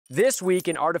This week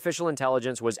in artificial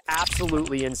intelligence was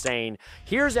absolutely insane.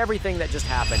 Here's everything that just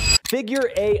happened.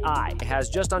 Figure AI has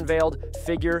just unveiled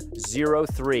Figure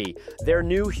 03, their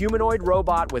new humanoid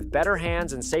robot with better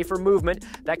hands and safer movement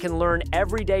that can learn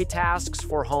everyday tasks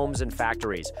for homes and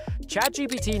factories.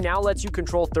 ChatGPT now lets you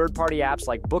control third-party apps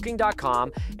like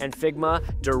Booking.com and Figma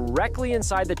directly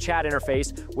inside the chat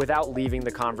interface without leaving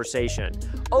the conversation.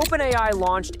 OpenAI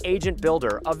launched Agent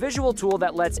Builder, a visual tool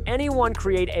that lets anyone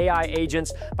create AI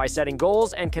agents by setting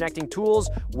goals and connecting tools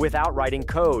without writing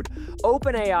code.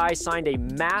 OpenAI signed a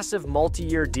massive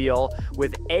multi-year deal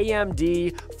with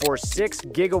AMD for 6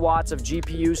 gigawatts of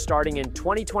GPUs starting in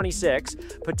 2026,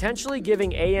 potentially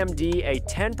giving AMD a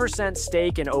 10%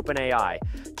 stake in OpenAI.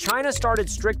 China started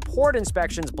strict port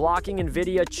inspections blocking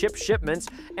NVIDIA chip shipments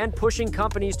and pushing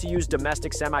companies to use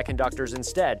domestic semiconductors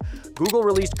instead. Google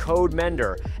released Code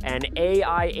Mender, an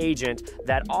AI agent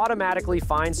that automatically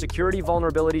finds security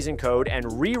vulnerabilities in code and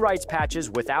rewrites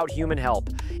patches without human help.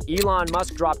 Elon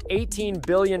Musk dropped $18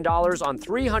 billion on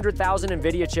 300,000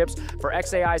 NVIDIA chips for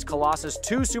xAI's Colossus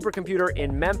 2 supercomputer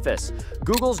in Memphis.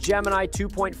 Google's Gemini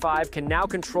 2.5 can now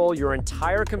control your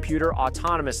entire computer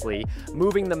autonomously,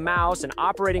 moving the mouse and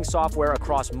operating software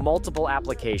across multiple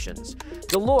applications.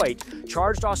 Deloitte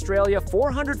charged Australia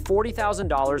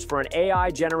 $440,000 for an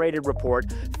AI-generated report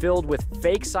filled with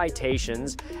fake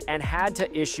citations and had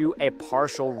to issue a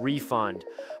partial refund.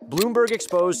 Bloomberg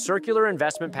exposed circular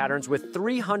investment patterns with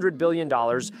 $300 billion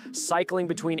cycling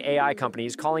between AI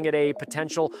companies, calling it a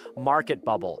potential market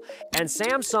bubble. And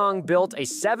Samsung built a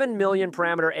 7 million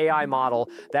parameter AI model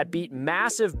that beat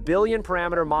massive billion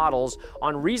parameter models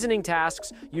on reasoning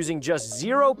tasks using just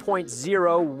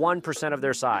 0.01% of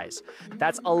their size.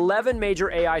 That's 11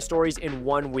 major AI stories in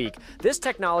 1 week. This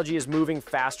technology is moving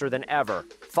faster than ever.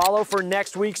 Follow for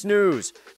next week's news.